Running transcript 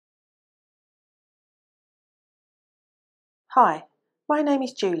Hi, my name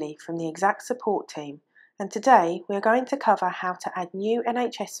is Julie from the Exact support team, and today we are going to cover how to add new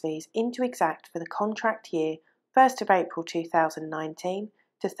NHS fees into Exact for the contract year 1st of April 2019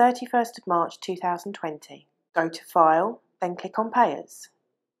 to 31st of March 2020. Go to File, then click on Payers.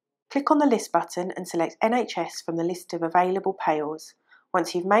 Click on the List button and select NHS from the list of available payers.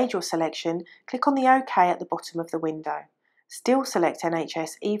 Once you've made your selection, click on the OK at the bottom of the window. Still select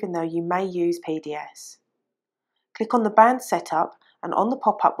NHS even though you may use PDS. Click on the band setup and on the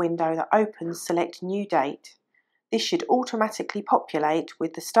pop-up window that opens, select New Date. This should automatically populate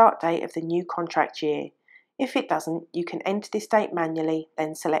with the start date of the new contract year. If it doesn't, you can enter this date manually,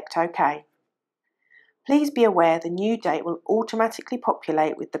 then select OK. Please be aware the new date will automatically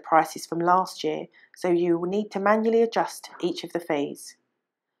populate with the prices from last year, so you will need to manually adjust each of the fees.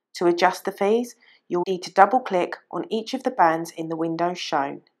 To adjust the fees, you'll need to double-click on each of the bands in the windows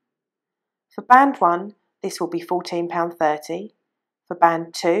shown. For Band 1, this will be £14.30. For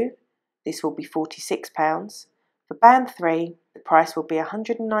Band 2, this will be £46. For Band 3, the price will be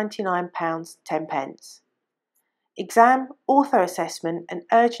 £199.10. Exam, ortho assessment and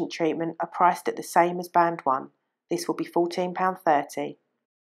urgent treatment are priced at the same as Band 1. This will be £14.30.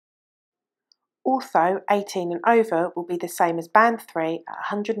 Ortho 18 and over will be the same as Band 3 at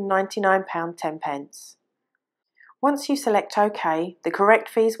 £199.10. Once you select OK, the correct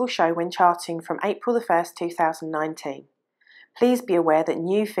fees will show when charting from April 1st, 2019. Please be aware that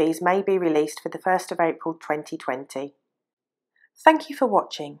new fees may be released for the 1st of April 2020. Thank you for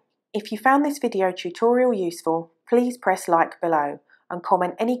watching. If you found this video tutorial useful, please press like below and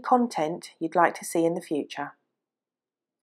comment any content you'd like to see in the future.